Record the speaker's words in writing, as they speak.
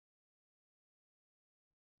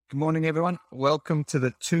Good morning, everyone. Welcome to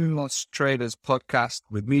the Two Lost Traders podcast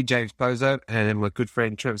with me, James Pozo, and my good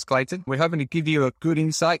friend, Travis Clayton. We're hoping to give you a good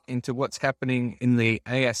insight into what's happening in the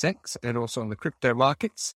ASX and also on the crypto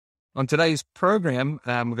markets. On today's program,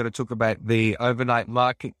 we're going to talk about the overnight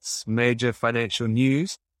markets, major financial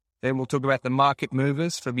news. Then we'll talk about the market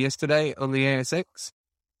movers from yesterday on the ASX.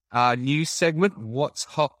 Our news segment, What's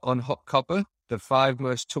Hot on Hot Copper, the 5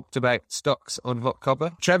 most talked about stocks on Hot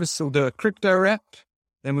Copper. Travis will do a crypto wrap.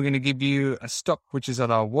 Then we're going to give you a stock which is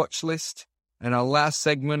on our watch list. And our last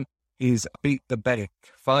segment is Beat the Bank.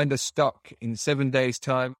 Find a stock in 7 days'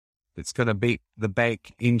 time that's going to beat the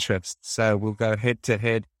bank interest. So we'll go head to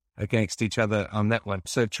head against each other on that one.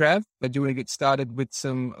 So Trav, do you want to get started with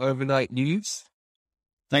some overnight news?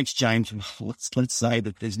 Thanks, James. Let's say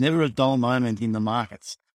that there's never a dull moment in the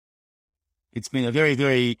markets. It's been a very,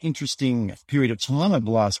 very interesting period of time over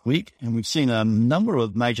the last week, and we've seen a number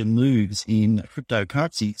of major moves in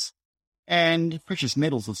cryptocurrencies, and precious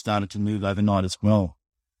metals have started to move overnight as well.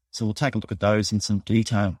 So we'll take a look at those in some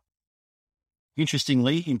detail.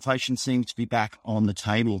 Interestingly, inflation seems to be back on the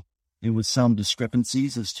table. There was some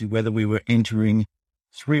discrepancies as to whether we were entering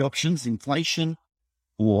 3 options, inflation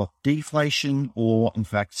or deflation, or in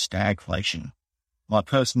fact stagflation. My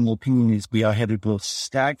personal opinion is we are headed for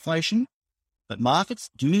stagflation. But markets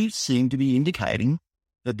do seem to be indicating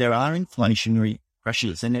that there are inflationary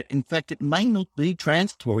pressures, and in fact, it may not be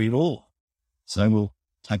transitory at all. So we'll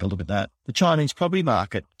take a look at that. The Chinese property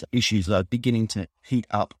market issues are beginning to heat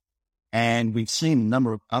up, and we've seen a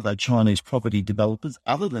number of other Chinese property developers,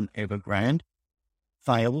 other than Evergrande,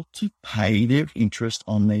 fail to pay their interest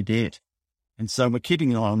on their debt. And so we're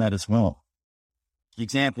keeping an eye on that as well.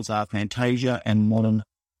 Examples are Fantasia and Modern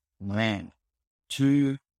Land,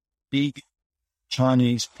 2 big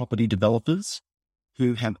Chinese property developers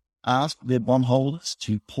who have asked their bondholders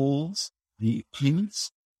to pause the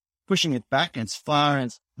payments, pushing it back as far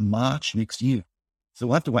as March next year. So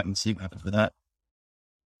we'll have to wait and see what happens with that.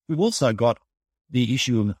 We've also got the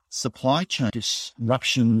issue of supply chain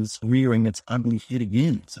disruptions rearing its ugly head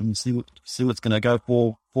again. So we'll see what's going to go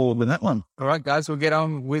forward with that one. All right, guys, we'll get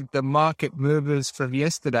on with the market movers from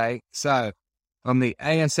yesterday. So on the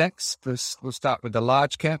ASX, first we'll start with the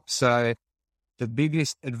large cap. So the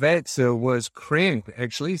biggest advancer was Crane,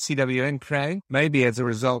 actually, CWN Crane, maybe as a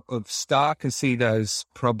result of Star Casino's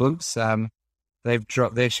problems. They've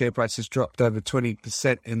dropped, their share price has dropped over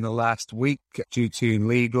 20% in the last week due to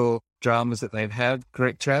legal dramas that they've had.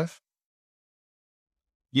 Correct, Trav?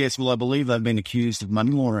 Yes, well, I believe they've been accused of money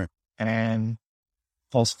laundering and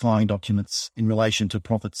falsifying documents in relation to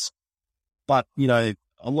profits. But,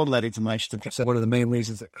 a lot of that information. So one of the main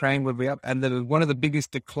reasons that Crane would be up. And one of the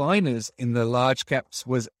biggest decliners in the large caps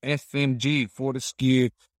was FMG,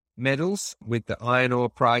 Fortescue Metals, with the iron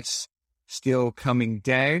ore price still coming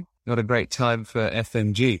down. Not a great time for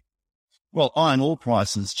FMG. Well, iron ore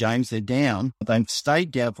prices, James, they're down. They've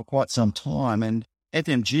stayed down for quite some time, and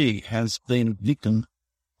FMG has been a victim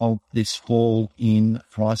of this fall in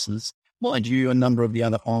prices. Mind you, a number of the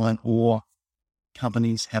other iron ore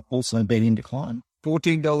companies have also been in decline.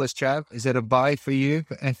 $14, Trav. Is that a buy for you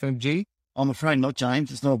for FMG? I'm afraid not,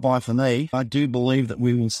 James. It's not a buy for me. I do believe that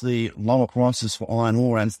we will see lower prices for iron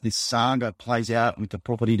ore as this saga plays out with the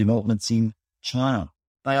property developments in China.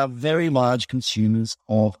 They are very large consumers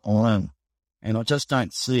of iron, and I just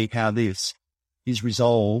don't see how this is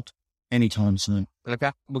resolved anytime soon.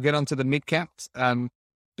 Okay, we'll get on to the mid-caps.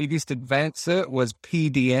 Biggest advancer was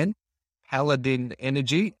PDN. Paladin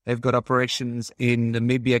Energy. They've got operations in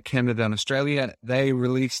Namibia, Canada, and Australia. They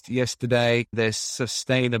released yesterday their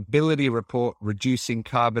sustainability report, reducing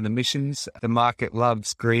carbon emissions. The market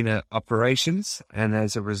loves greener operations, and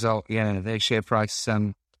as a result, their share price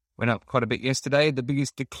went up quite a bit yesterday. The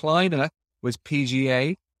biggest decliner was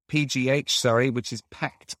PGH, which is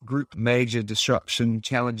Pact Group. Major disruption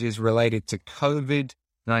challenges related to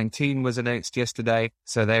COVID-19 was announced yesterday,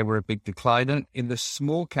 so they were a big decliner. In the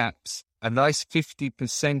small caps, a nice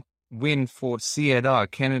 50% win for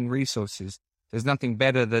CNR, Cannon Resources. There's nothing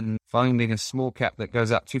better than finding a small cap that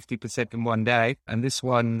goes up 50% in one day. And this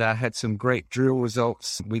one had some great drill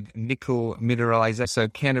results with nickel mineralization. So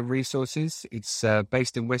Cannon Resources, it's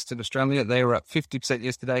based in Western Australia. They were up 50%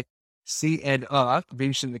 yesterday. CNR, be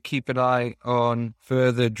interesting to keep an eye on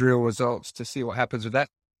further drill results to see what happens with that.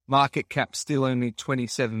 Market cap still only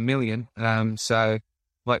 27 million. So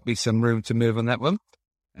might be some room to move on that one.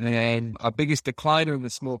 And our biggest decliner in the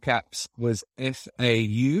small caps was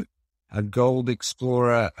FAU, a gold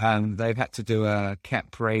explorer. They've had to do a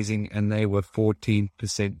cap raising and they were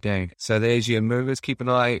 14% down. So there's your movers. Keep an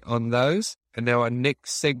eye on those. And now our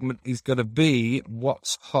next segment is going to be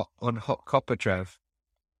What's Hot on Hot Copper, Trav.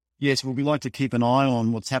 Yes, well, we like to keep an eye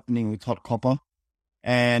on what's happening with hot copper.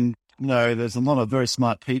 And, there's a lot of very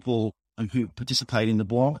smart people who participate in the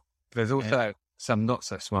block. There's also some not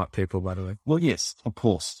so smart people, by the way. Well, yes, of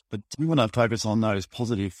course. But we want to focus on those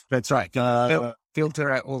positive. That's right.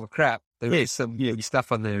 Filter out all the crap. There is some good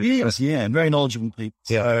stuff on there. Yes, and very knowledgeable people.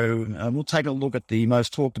 Yeah. So we'll take a look at the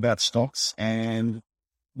most talked about stocks and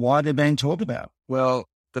why they're being talked about. Well,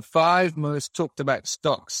 the 5 most talked about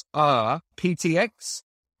stocks are PTX,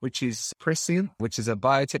 which is Prescient, which is a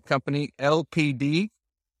biotech company, LPD,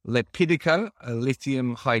 Lepidico, a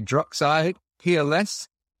lithium hydroxide, PLS,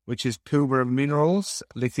 which is Pilbara Minerals,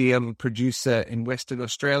 lithium producer in Western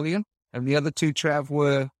Australia. And the other 2, Trav,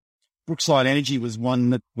 were... Brookside Energy was one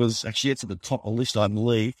that was actually at the top of the list, I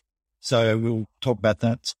believe. So we'll talk about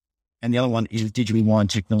that. And the other one is Digital Wine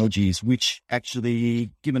Technologies, which actually,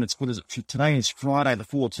 given it's, today is Friday, the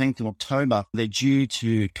 14th of October, they're due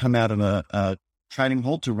to come out of a trading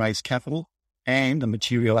halt to raise capital and a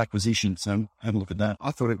material acquisition. So have a look at that.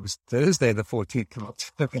 I thought it was Thursday, the 14th of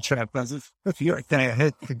October. You're a day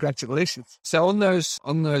ahead. Congratulations. So on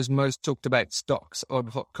those most talked about stocks on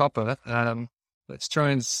hot copper, let's try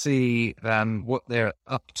and see what they're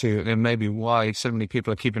up to and maybe why so many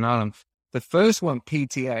people are keeping an eye on them. The first one,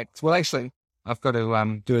 PTX. Well, actually, I've got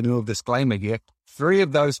to do a little disclaimer here. 3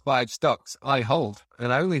 of those 5 stocks I hold,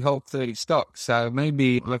 and I only hold 30 stocks. So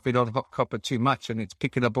maybe I've been on hot copper too much and it's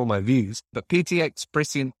picking up all my views. But PTX,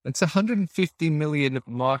 Prescient, it's 150 million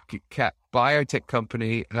market cap biotech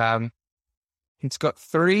company. It's got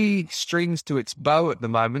 3 strings to its bow at the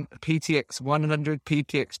moment, PTX 100,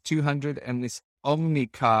 PTX 200, and this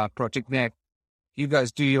Omnicar project. Now, you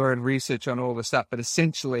guys do your own research on all the stuff, but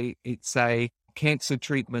essentially it's a cancer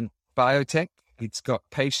treatment biotech. It's got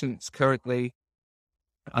patients currently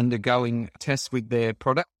undergoing tests with their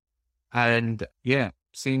product and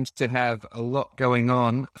seems to have a lot going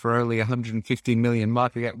on for only 150 million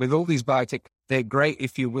market cap. With all these biotech, they're great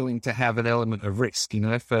if you're willing to have an element of risk.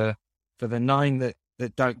 For the 9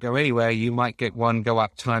 that don't go anywhere, you might get one go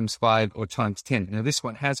up times 5 or times 10. Now this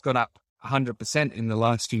one has gone up 100% in the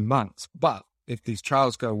last few months, but if these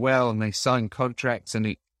trials go well and they sign contracts and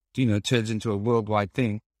it turns into a worldwide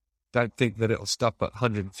thing, don't think that it'll stop at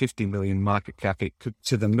 150 million market cap. It could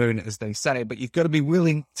to the moon, as they say, but you've got to be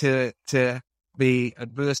willing to be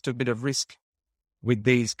adverse to a bit of risk with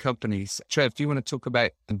these companies. Trev, do you want to talk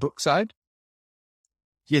about Brookside?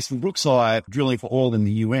 Yes, for Brookside drilling for oil in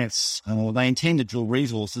the US, they intend to drill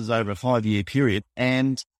resources over a 5-year period,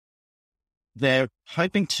 and they're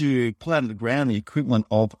hoping to pull out of the ground the equivalent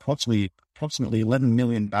of approximately 11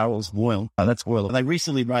 million barrels of oil. That's oil. They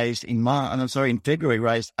recently raised in February,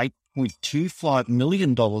 raised $8.25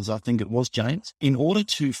 million, I think it was, James, in order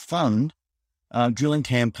to fund a drilling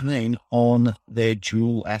campaign on their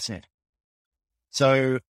dual asset.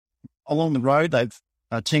 So along the road, they've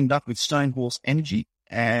teamed up with Stonehorse Energy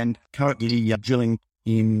and currently drilling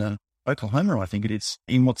in Oklahoma, I think it is,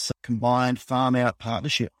 in what's a combined farm-out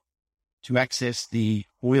partnership to access the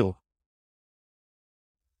oil.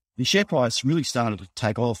 The share price really started to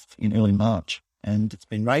take off in early March, and it's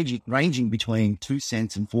been ranging between 2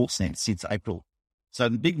 cents and 4 cents since April. So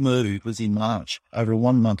the big move was in March over a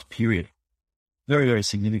 1-month period. Very, very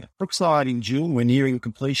significant. Brookside in June, we're nearing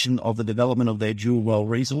completion of the development of their dual well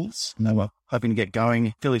resource, and they were hoping to get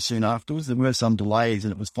going fairly soon afterwards. There were some delays,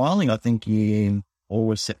 and it was finally, I think, in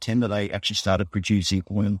August, September, they actually started producing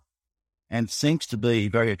oil, and seems to be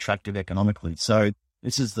very attractive economically. So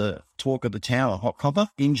this is the talk of the town, hot copper.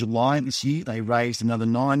 In July this year, they raised another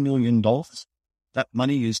 $9 million. That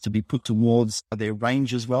money is to be put towards their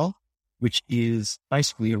range as well, which is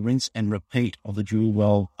basically a rinse and repeat of the dual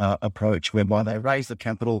well approach, whereby they raise the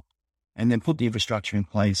capital and then put the infrastructure in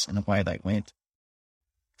place, and away they went.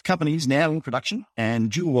 The company is now in production, and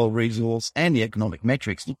dual well resource and the economic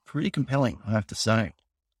metrics look pretty compelling, I have to say.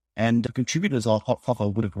 And the contributors on hot copper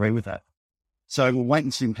would agree with that. So we'll wait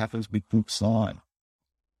and see what happens with Brookside.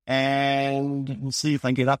 And we'll see if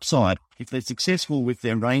they get upside. If they're successful with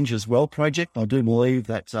their Range as well project, I do believe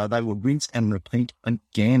that they will rinse and repeat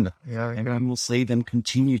again. And we'll see them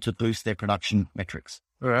continue to boost their production metrics.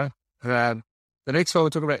 All right. The next one we'll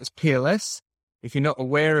talk about is PLS. If you're not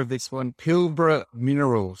aware of this one, Pilbara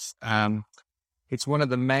Minerals. It's one of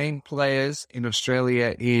the main players in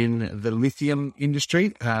Australia in the lithium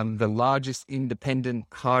industry, the largest independent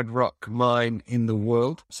hard rock mine in the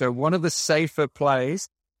world. So one of the safer plays,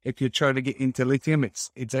 if you're trying to get into lithium, it's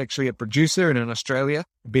actually a producer. And in Australia,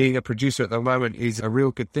 being a producer at the moment is a real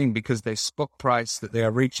good thing because their spot price that they are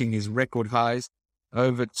reaching is record highs,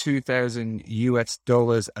 over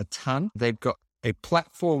 $2,000 a ton. They've got a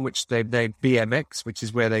platform which they've named BMX, which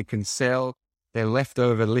is where they can sell their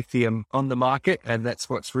leftover lithium on the market, and that's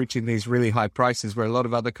what's reaching these really high prices where a lot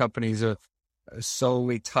of other companies are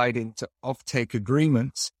solely tied into offtake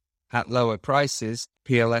agreements at lower prices.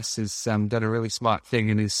 PLS has done a really smart thing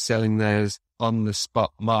and is selling theirs on the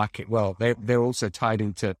spot market. Well, they're also tied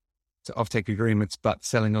into offtake agreements, but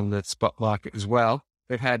selling on the spot market as well.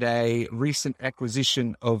 They've had a recent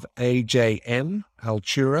acquisition of AJM,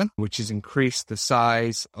 Altura, which has increased the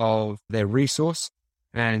size of their resource.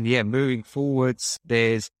 And yeah, moving forwards,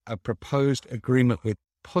 there's a proposed agreement with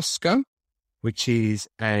POSCO, which is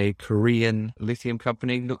a Korean lithium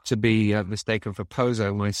company, not to be mistaken for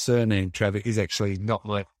Pozo. My surname, Trevor, is actually not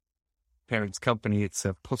my parents' company. It's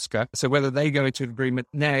POSCO. So whether they go into an agreement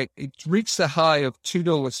now, it reached a high of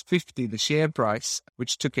 $2.50, the share price,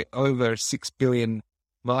 which took it over 6 billion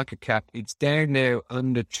market cap. It's down now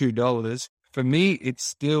under $2. For me, it's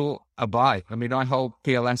still a buy. I mean, I hold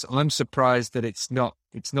PLS. I'm surprised that it's not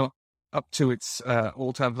up to its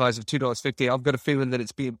all-time highs of $2.50. I've got a feeling that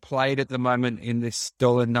it's being played at the moment in this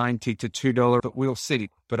 $1.90 to $2, but we'll see.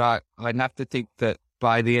 But I'd have to think that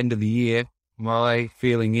by the end of the year, my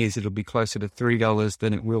feeling is it'll be closer to $3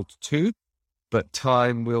 than it will to $2, but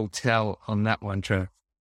time will tell on that one, Trev.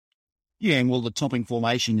 Yeah, and well, the topping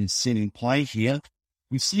formation is set in play here.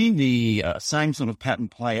 We've seen the same sort of pattern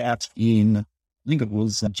play out in, I think it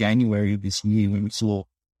was January of this year when we saw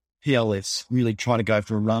PLS really try to go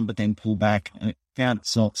for a run, but then pull back, and it found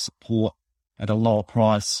itself support at a lower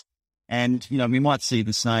price. And, we might see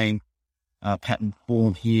the same pattern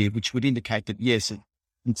form here, which would indicate that, yes,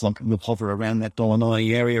 it's like we'll hover around that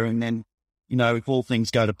 $1.90 area. And then, if all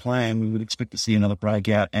things go to plan, we would expect to see another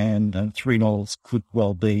breakout, and $3 could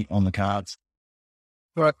well be on the cards.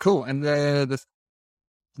 All right, cool. And the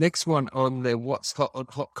next one on the What's Hot on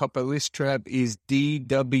Hot Copper list, Trav, is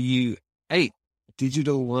DW8,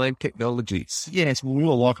 Digital Wine Technologies. Yes, well, we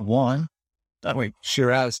all like a wine, don't we?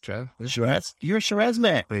 Shiraz, Trav. Shiraz? You're a Shiraz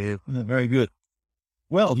man. Yeah. Very good.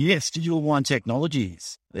 Well, yes, Digital Wine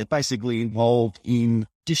Technologies. They're basically involved in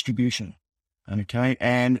distribution, okay?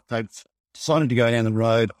 And they've decided to go down the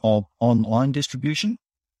road of online distribution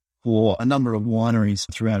for a number of wineries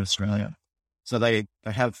throughout Australia. So they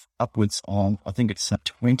have upwards of, I think it's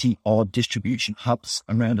 20-odd distribution hubs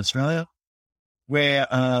around Australia where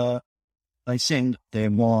they send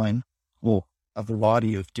their wine, or a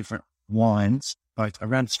variety of different wines, both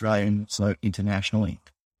around Australia and also internationally.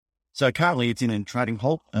 So currently it's in a trading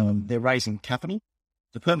halt. They're raising capital.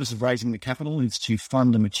 The purpose of raising the capital is to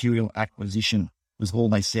fund a material acquisition, was all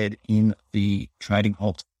they said in the trading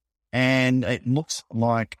halt. And it looks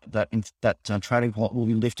like that trading halt will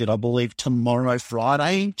be lifted, I believe, tomorrow,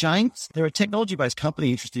 Friday, James. They're a technology-based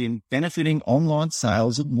company interested in benefiting online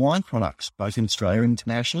sales of wine products, both in Australia and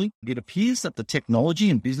internationally. It appears that the technology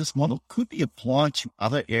and business model could be applied to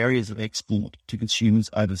other areas of export to consumers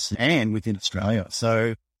overseas and within Australia.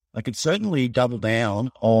 So they could certainly double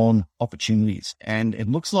down on opportunities. And it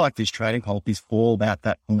looks like this trading halt is all about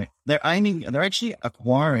that point. They're actually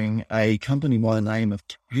acquiring a company by the name of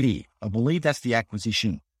Kitty. I believe that's the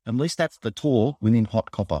acquisition. At least that's the talk within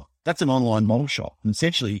Hot Copper. That's an online model shop and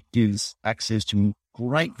essentially gives access to a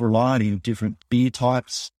great variety of different beer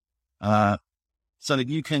types, so that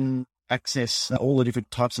you can access all the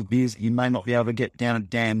different types of beers that you may not be able to get down at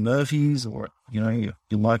Dan Murphy's or, your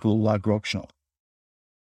local grog shop.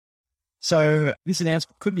 So this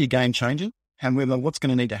announcement could be a game changer. However, what's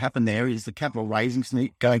going to need to happen there is the capital raising is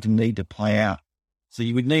going to need to play out. So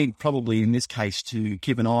you would need probably in this case to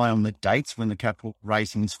keep an eye on the dates when the capital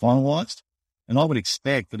raising is finalised. And I would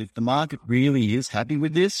expect that if the market really is happy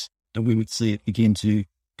with this, then we would see it begin to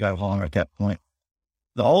go higher at that point.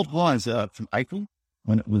 The old highs are from April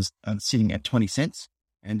when it was sitting at 20 cents.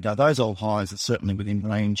 And those old highs are certainly within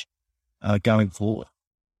range going forward.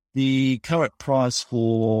 The current price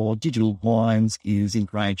for digital wines is in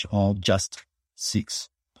range of just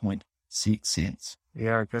 6.6 cents.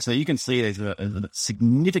 Yeah, okay. So you can see there's a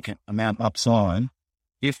significant amount of upside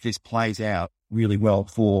if this plays out really well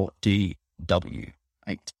for DW8.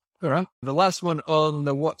 All right. The last one on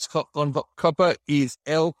the What's Hot on Hot Copper is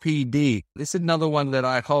LPD. This is another one that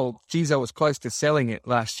I hold. Geez, I was close to selling it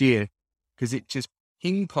last year because it just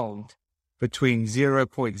ping-ponged between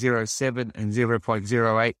 0.07 and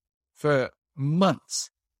 0.08 for months.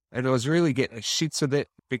 And I was really getting the shits with it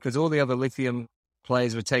because all the other lithium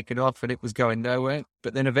players were taking off and it was going nowhere.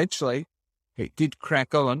 But then eventually it did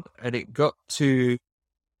crack on and it got to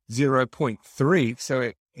 0.3. So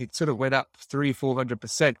it sort of went up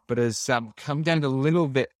 300-400%, but has come down a little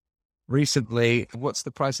bit recently. What's the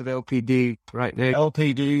price of LPD right now?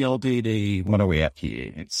 LPD, what are we at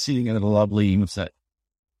here? It's sitting at a lovely, what's that,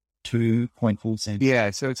 2.4 cents?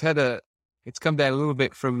 Yeah, so it's had a It's come down a little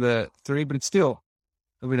bit from the 3, but it's still,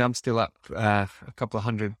 I'm still up a couple of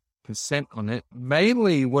 100% on it.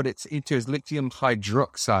 Mainly what it's into is lithium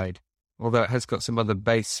hydroxide, although it has got some other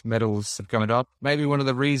base metals going on. Maybe one of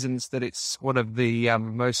the reasons that it's one of the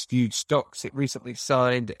most viewed stocks. It recently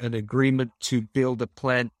signed an agreement to build a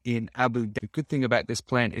plant in Abu Dhabi. The good thing about this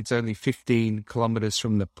plant, it's only 15 kilometers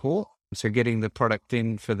from the port. So getting the product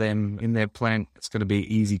in for them in their plant, it's going to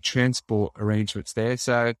be easy transport arrangements there.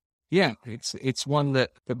 So yeah, it's one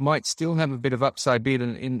that might still have a bit of upside, be it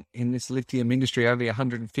in this lithium industry, only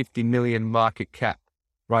 150 million market cap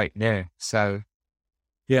right now. So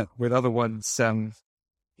yeah, with other ones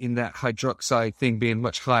in that hydroxide thing being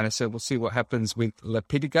much higher. So we'll see what happens with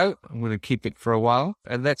Lapidigo. I'm going to keep it for a while.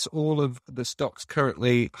 And that's all of the stocks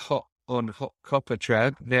currently hot on Hot Copper,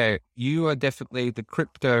 Trav. Now, you are definitely the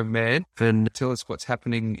crypto man. And tell us what's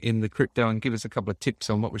happening in the crypto and give us a couple of tips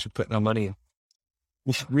on what we should put our money in.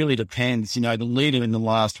 Well, it really depends. The leader in the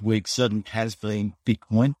last week certainly has been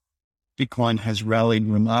Bitcoin. Bitcoin has rallied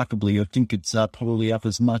remarkably. I think it's probably up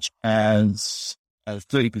as much as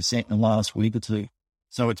 30% in the last week or two.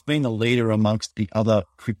 So it's been the leader amongst the other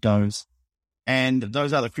cryptos. And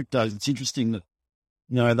those other cryptos, it's interesting that,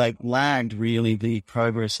 they've lagged really the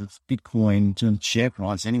progress of Bitcoin to share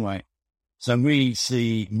price anyway. So we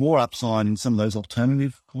see more upside in some of those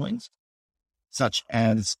alternative coins, such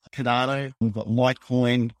as Cardano. We've got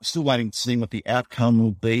Litecoin. Still waiting to see what the outcome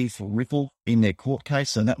will be for Ripple in their court case.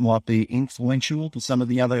 So that might be influential to some of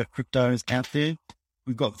the other cryptos out there.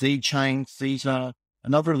 We've got VeChain, Theta. A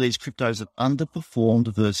number of these cryptos have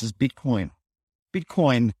underperformed versus Bitcoin.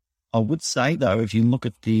 Bitcoin, I would say, though, if you look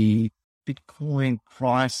at the Bitcoin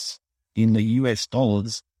price in the US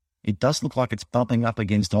dollars, it does look like it's bumping up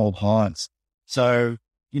against old highs. So,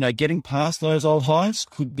 getting past those old highs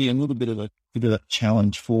could be a little bit of a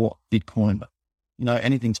challenge for Bitcoin. But,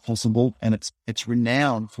 anything's possible, and it's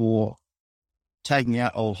renowned for taking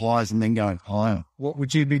out old highs and then going higher. What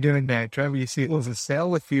would you be doing now, Trevor? You see it was a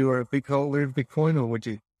sell if you were a big holder of Bitcoin, or would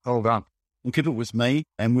you hold on? Look, if it was me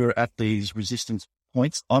and we were at these resistance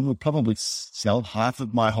points, I would probably sell half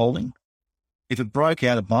of my holding. If it broke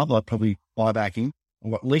out above, I'd probably buy back in,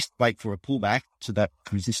 or at least wait for a pullback to that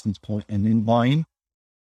resistance point and then buy in.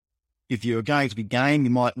 If you're going to be game, you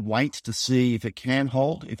might wait to see if it can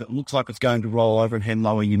hold. If it looks like it's going to roll over and head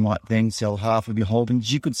lower, you might then sell half of your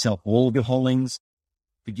holdings. You could sell all of your holdings,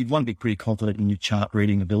 but you'd want to be pretty confident in your chart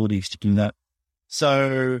reading abilities to do that.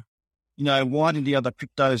 So, why did the other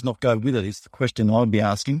cryptos not go with it is the question I would be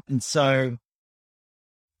asking. And so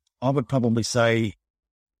I would probably say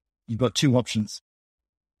you've got two options.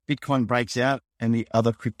 Bitcoin breaks out and the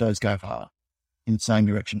other cryptos go hard in the same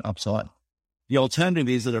direction, upside. The alternative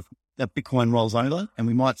is that Bitcoin rolls over, and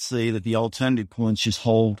we might see that the alternative coins just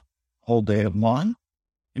hold their line.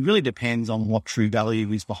 It really depends on what true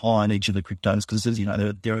value is behind each of the cryptos, because as you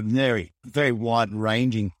know, they're a very, very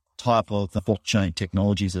wide-ranging type of the blockchain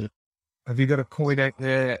technologies. Have you got a coin out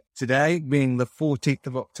there today, being the 14th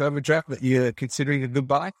of October, draft, that you're considering a good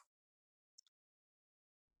buy?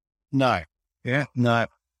 No. Yeah? No,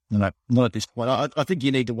 not at this point. I think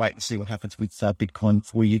you need to wait and see what happens with Bitcoin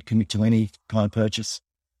before you commit to any kind of purchase.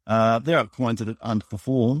 There are coins that have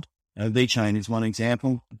underperformed. VeChain is one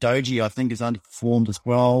example. Doji, I think, is underperformed as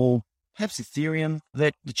well. Perhaps Ethereum.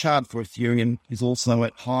 The chart for Ethereum is also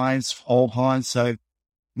at highs, old highs. So,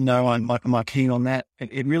 I'm keen on that.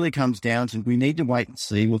 It really comes down to we need to wait and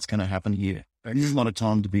see what's going to happen here. This is not a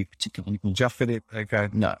time to be particularly cool. Just it. Okay.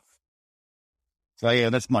 No. So, yeah,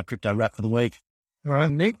 that's my crypto wrap for the week. All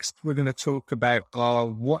right. Next, we're going to talk about our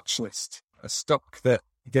watch list, a stock that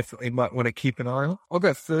you definitely might want to keep an eye on. I'll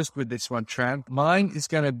go first with this one, Trav. Mine is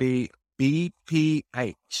going to be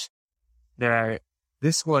BPH. Now,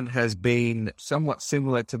 this one has been somewhat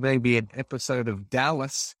similar to maybe an episode of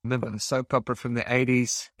Dallas. Remember the soap opera from the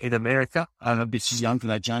 80s in America? I'm a bit young for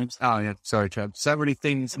that, James. Oh, yeah. Sorry, Trav. So many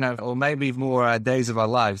things now, or maybe more days of our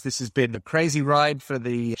lives. This has been a crazy ride for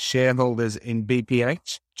the shareholders in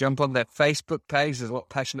BPH. Jump on their Facebook page. There's a lot of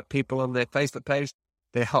passionate people on their Facebook page.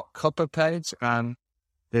 Their Hot Copper page.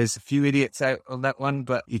 There's a few idiots out on that one,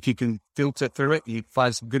 but if you can filter through it, you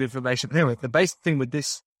find some good information. Anyway, the basic thing with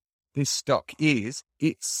this stock is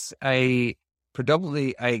it's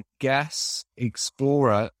predominantly a gas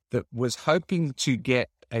explorer that was hoping to get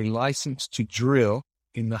a license to drill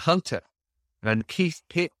in the Hunter. And Keith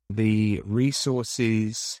Pitt, the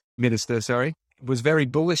resources minister, was very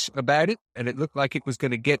bullish about it, and it looked like it was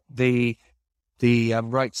going to get the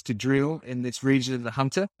rights to drill in this region in the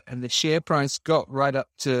Hunter, and the share price got right up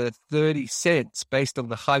to 30 cents based on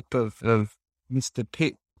the hype of Mr.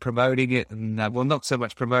 Pitt promoting it, and well, not so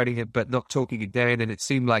much promoting it, but not talking it down. And it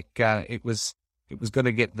seemed like it was going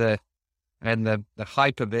to get the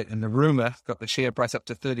hype of it, and the rumor got the share price up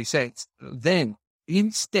to 30 cents. Then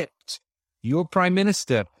in stepped your Prime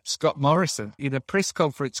Minister, Scott Morrison, in a press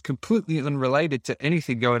conference completely unrelated to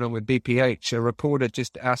anything going on with BPH. A reporter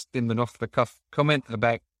just asked him an off-the-cuff comment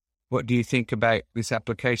about, what do you think about this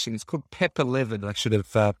application? It's called PEP 11. I should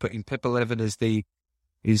have put in PEP 11 as the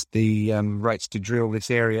rights to drill this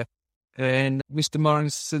area. And Mr.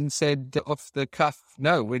 Morrison said off the cuff,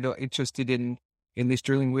 no, we're not interested in this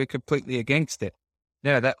drilling. We're completely against it.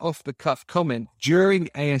 Now, that off-the-cuff comment during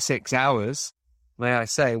ASX hours, may I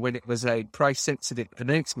say, when it was a price-sensitive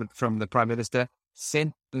announcement from the Prime Minister,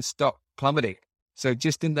 sent the stock plummeting. So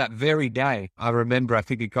just in that very day, I remember, I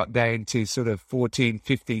think it got down to sort of 14,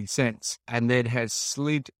 15 cents, and then has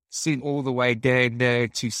slid all the way down there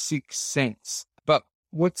to 6 cents. But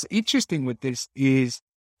what's interesting with this is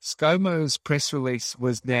ScoMo's press release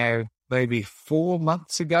was now maybe 4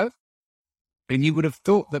 months ago. And you would have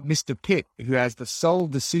thought that Mr. Pitt, who has the sole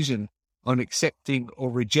decision on accepting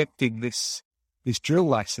or rejecting this drill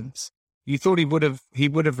license, you thought he would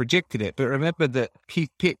have rejected it. But remember that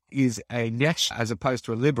Keith Pitt is a national as opposed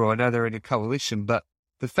to a Liberal. I know they're in a coalition, but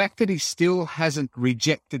the fact that he still hasn't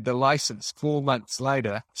rejected the license 4 months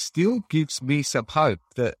later still gives me some hope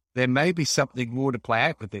that there may be something more to play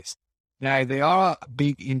out with this. Now, they are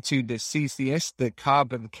big into the CCS, the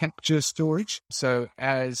carbon capture storage. So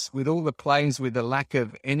as with all the plays with the lack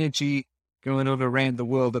of energy going on around the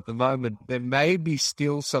world at the moment, there may be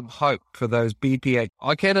still some hope for those BPA.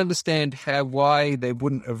 I can't understand why they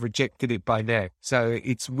wouldn't have rejected it by now. So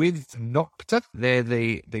it's with Nocta. They're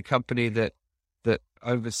the company that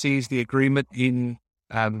oversees the agreement in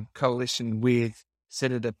coalition with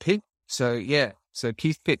Senator Pitt. So yeah, so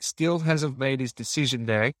Keith Pitt still hasn't made his decision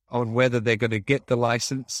there on whether they're going to get the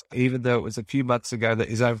license, even though it was a few months ago that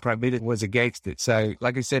his own Prime Minister was against it. So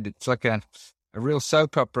like I said, it's like a real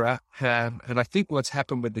soap opera. And I think what's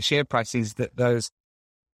happened with the share price is that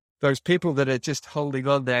those people that are just holding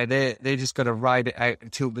on there, they're just going to ride it out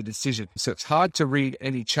until the decision. So it's hard to read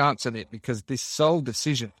any chance on it, because this sole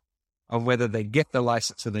decision on whether they get the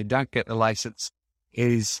license or they don't get the license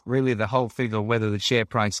is really the whole thing on whether the share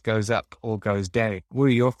price goes up or goes down. What are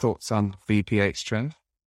your thoughts on VPH, Trev?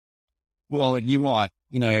 Well, you're right.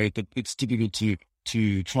 It's difficult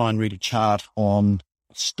to try and read a chart on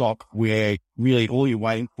stock where really all you're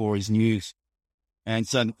waiting for is news. And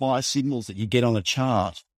so the buy signals that you get on a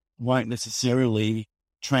chart won't necessarily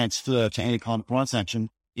transfer to any kind of price action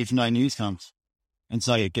if no news comes. And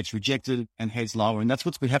so it gets rejected and heads lower. And that's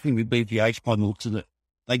what's been happening with BPH by the looks of it.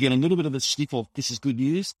 They get a little bit of a sniff of, this is good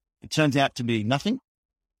news. It turns out to be nothing.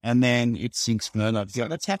 And then it sinks further. So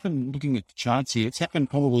that's happened, looking at the charts here, it's happened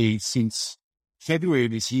probably since February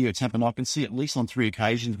of this year. It's happened, I can see at least on 3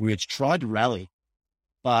 occasions where it's tried to rally,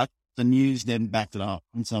 but the news then backed it up,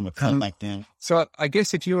 and so I'm come back down. So I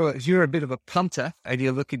guess if you're a bit of a punter and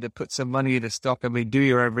you're looking to put some money in a stock, I mean, do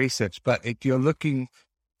your own research. But if you're looking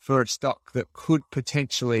for a stock that could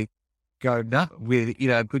potentially go nuts with,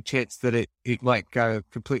 a good chance that it might go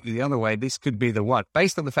completely the other way, this could be the one.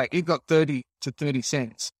 Based on the fact you've got 30 to 30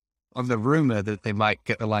 cents on the rumor that they might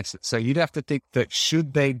get the license. So you'd have to think that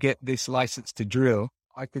should they get this license to drill,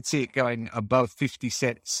 I could see it going above 50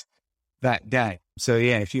 cents that day. So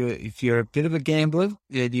yeah, if you're a bit of a gambler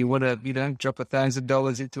and you want to, drop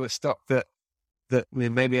 $1,000 into a stock that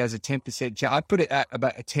maybe has a 10% chance, I put it at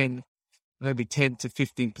about maybe 10 to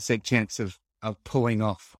 15% chance of pulling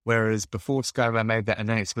off. Whereas before ScoMo made that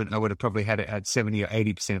announcement, I would have probably had it at 70 or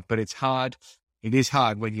 80%. But it's hard. It is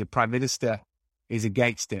hard when your Prime Minister is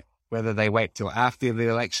against it, whether they wait till after the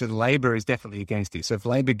election. Labor is definitely against it. So if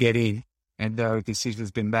Labor get in and no decision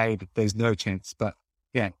has been made, there's no chance. But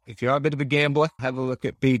yeah, if you're a bit of a gambler, have a look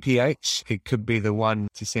at BPH. It could be the one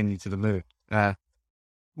to send you to the moon. Well,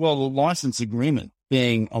 the license agreement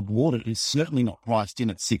being awarded is certainly not priced in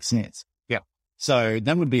at 6 cents. Yeah. So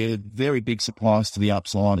that would be a very big surprise to the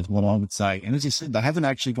upside is what I would say. And as you said, they haven't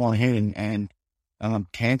actually gone ahead and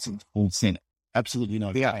cancelled full Senate. Absolutely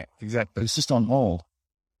no. Yeah, exactly. It's just on hold.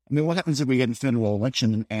 I mean, what happens if we get a federal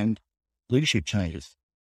election and leadership changes?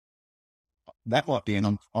 That might be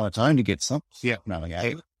on its own to get some. Yeah.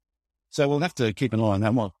 So we'll have to keep an eye on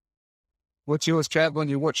that one. What's yours, Trav, on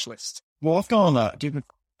your watch list? Well, I've gone a different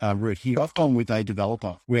route here. I've gone with a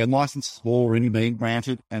developer where licenses have already been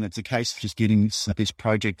granted, and it's a case of just getting this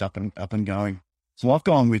project up and going. So I've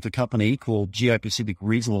gone with a company called Geo-Pacific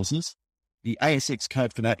Resources. The ASX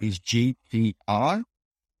code for that is GPR.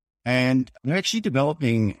 And they're actually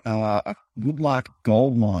developing a Good Luck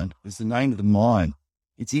gold mine is the name of the mine.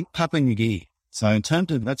 It's in Papua New Guinea. So in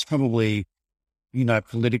terms of, that's probably,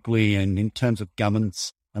 politically and in terms of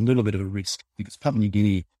governance, a little bit of a risk because Papua New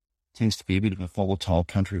Guinea tends to be a bit of a volatile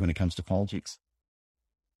country when it comes to politics.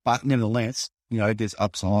 But nevertheless, there's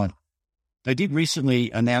upside. They did recently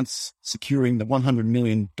announce securing the $100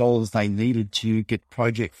 million they needed to get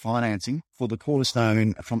project financing for the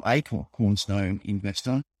Cornerstone from a Cornerstone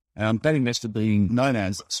investor. That investor being known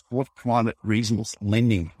as Sprott Private Resource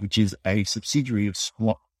Lending, which is a subsidiary of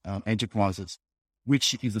Sprott Enterprises,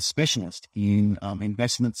 which is a specialist in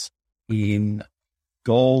investments in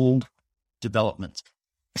gold development.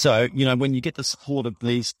 So, when you get the support of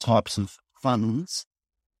these types of funds,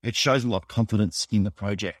 it shows a lot of confidence in the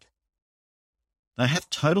project. They have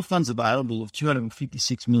total funds available of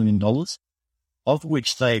 $256 million, of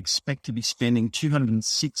which they expect to be spending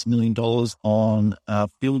 $206 million on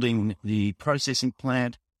building the processing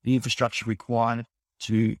plant, the infrastructure required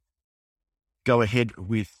to go ahead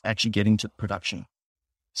with actually getting to production.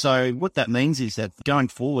 So what that means is that going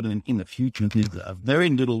forward and in the future, there's a very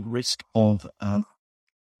little risk of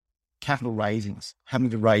capital raisings, having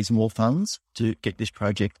to raise more funds to get this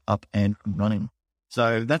project up and running.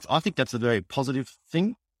 So I think that's a very positive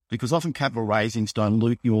thing because often capital raisings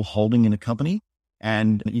dilute your holding in a company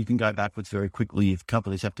and you can go backwards very quickly if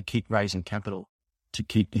companies have to keep raising capital to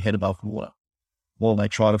keep their head above water while they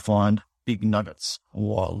try to find big nuggets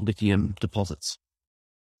or lithium deposits.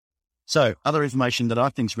 So other information that I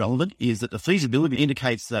think is relevant is that the feasibility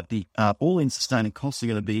indicates that the all-in sustaining costs are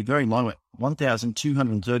going to be very low at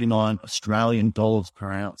 1,239 Australian dollars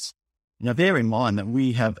per ounce. Now, bear in mind that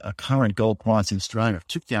we have a current gold price in Australia of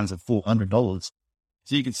 $2,400.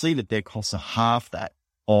 So you can see that their costs are half that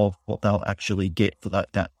of what they'll actually get for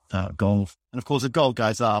that gold. And of course, if gold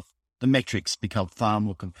goes up, the metrics become far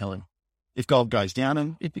more compelling. If gold goes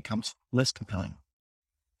down, it becomes less compelling.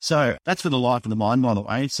 So that's for the life of the mine, by the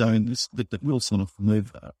way. So that will sort of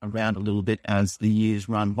move around a little bit as the years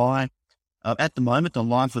run by. At the moment, the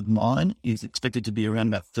life of the mine is expected to be around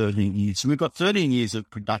about 13 years. So we've got 13 years of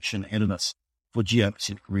production ahead of us for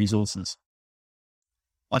Geopacific Resources.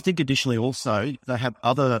 I think additionally also, they have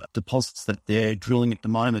other deposits that they're drilling at the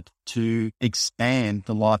moment to expand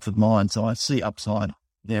the life of mine. So I see upside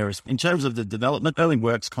there. In terms of the development, early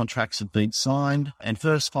works contracts have been signed and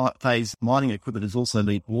first phase mining equipment has also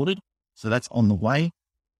been ordered. So that's on the way.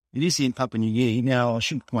 It is in Papua New Guinea. Now, I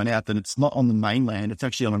should point out that it's not on the mainland. It's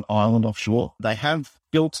actually on an island offshore. They have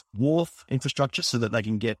built wharf infrastructure so that they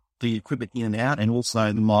can get the equipment in and out and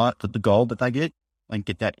also the gold that they get and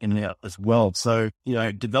get that in and out as well. So,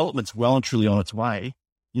 development's well and truly on its way.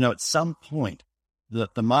 At some point, the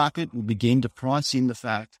market will begin to price in the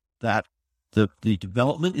fact that the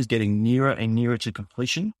development is getting nearer and nearer to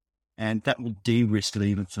completion, and that will de-risk it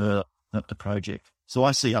even further, the project. So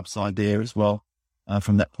I see upside there as well.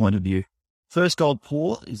 From that point of view. First gold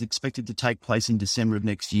pour is expected to take place in December of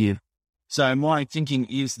next year. So my thinking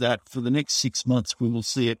is that for the next 6 months, we will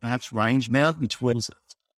see it perhaps range mount between,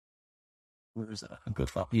 where is it? I've got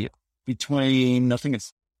it up here. Between, I think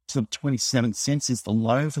it's sort of 27 cents is the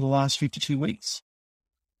low for the last 52 weeks.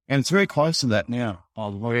 And it's very close to that now.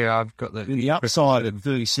 Oh, yeah, I've got the upside at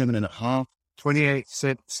 37.5. 28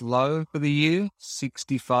 cents low for the year,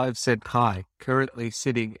 65 cent high, currently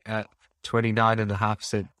sitting at 29.5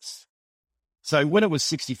 cents. So when it was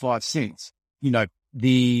 65 cents, at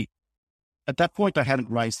that point they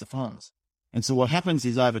hadn't raised the funds. And so what happens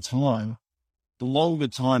is over time, the longer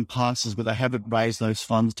time passes where they haven't raised those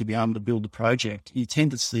funds to be able to build the project, you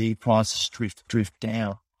tend to see prices drift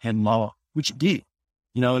down and lower, which it did.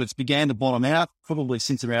 And it's began to bottom out probably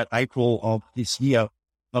since around April of this year.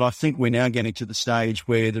 But I think we're now getting to the stage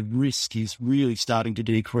where the risk is really starting to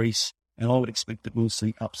decrease. And I would expect that we'll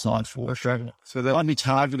see upside for Australia. So they'll be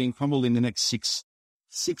targeting probably in the next 6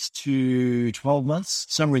 to 12 months,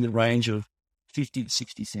 somewhere in the range of 50 to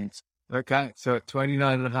 60 cents. Okay, so at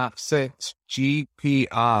 29.5 cents,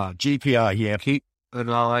 GPR. GPR, yeah. Keep an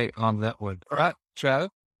eye on that one. All right, Trav.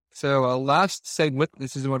 So our last segment,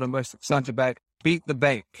 this is what I'm most excited about, Beat the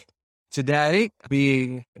Bank. Today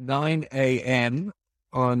being 9 a.m.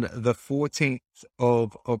 on the 14th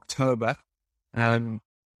of October.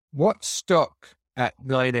 What stock at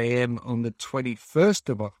 9 a.m. on the 21st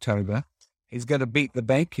of October is going to beat the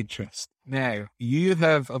bank interest? Now,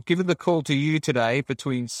 I've given the call to you today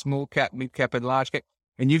between small cap, mid cap, and large cap,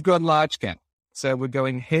 and you've got large cap. So we're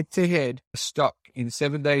going head to head stock in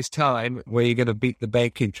 7 days' time where you're going to beat the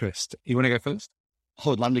bank interest. You want to go first? I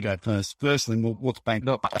would love to go first. Firstly, what's bank?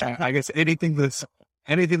 No, I guess anything that's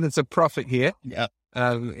a profit here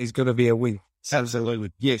is going to be a win.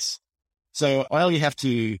 Absolutely. Yes. So I only have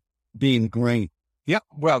to be in green. Yeah.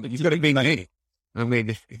 Well, you've got to be in green. I mean,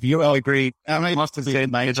 if you all agree, I mean, must have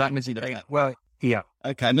said major. well, yeah.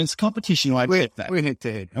 Okay, and it's competition. I accept that. We're head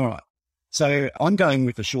to head. All right. So I'm going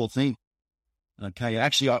with a short thing. Okay.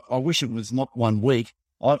 Actually, I wish it was not 1 week.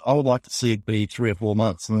 I would like to see it be 3 or 4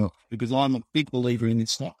 months because I'm a big believer in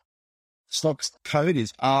this stock. Stock's code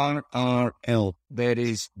is RRL. That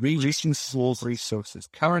is Resources. resources.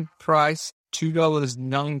 Current price,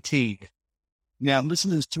 $2.19. Now,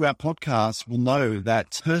 listeners to our podcast will know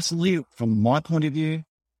that personally, from my point of view,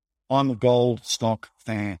 I'm a gold stock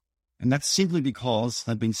fan. And that's simply because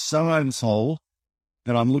they've been so oversold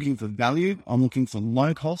that I'm looking for value, I'm looking for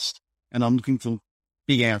low cost, and I'm looking for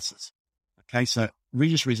big ounces. Okay, so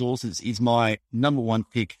Regis Resources is my number one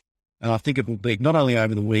pick. And I think it will be not only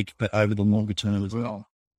over the week, but over the longer term as well.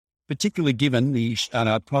 Particularly given the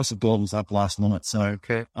price of gold was up last night. So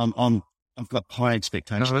Okay. I've got high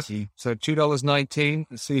expectations here. So $2.19.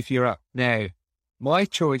 Let's see if you're up. Now, my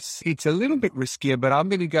choice, it's a little bit riskier, but I'm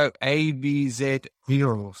going to go AVZ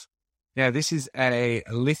Minerals. Now, this is a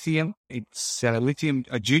lithium. It's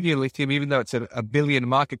a junior lithium, even though it's a $1 billion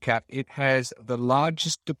market cap. It has the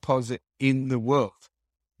largest deposit in the world.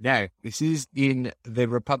 Now, this is in the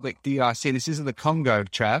Republic DRC. This isn't the Congo,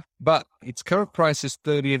 Trav, but its current price is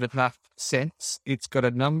 30.5 cents. It's got a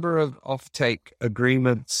number of offtake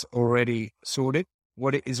agreements already sorted.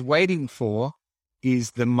 What it is waiting for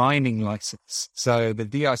is the mining license. So the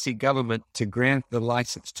DRC government to grant the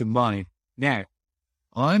license to mine. Now,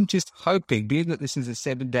 I'm just hoping, being that this is a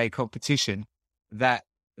 7-day competition, that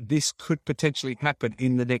this could potentially happen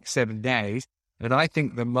in the next 7 days. And I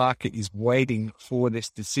think the market is waiting for this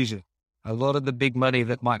decision. A lot of the big money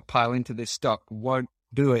that might pile into this stock won't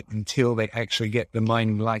do it until they actually get the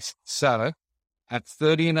mining license. So at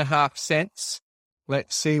 30.5 cents,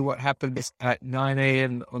 let's see what happens at 9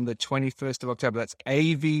 a.m. on the 21st of October. That's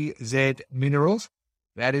AVZ Minerals.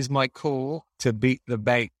 That is my call to beat the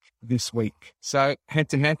bank this week. So head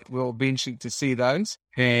to head, we'll be interested to see those.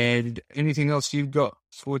 And anything else you've got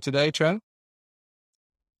for today, Trav?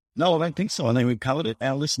 No, I don't think so. I think we've covered it.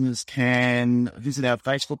 Our listeners can visit our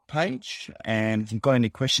Facebook page, and if you've got any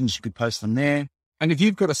questions, you could post them there. And if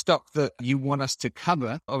you've got a stock that you want us to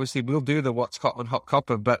cover, obviously we'll do the What's Hot on Hot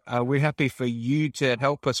Copper, but we're happy for you to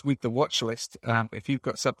help us with the watch list. If you've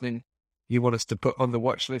got something you want us to put on the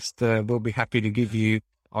watch list, we'll be happy to give you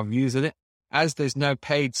our views on it. As there's no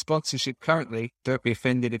paid sponsorship currently, don't be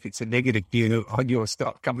offended if it's a negative view on your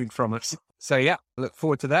stock coming from us. So yeah, look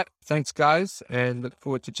forward to that. Thanks, guys, and look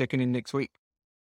forward to checking in next week.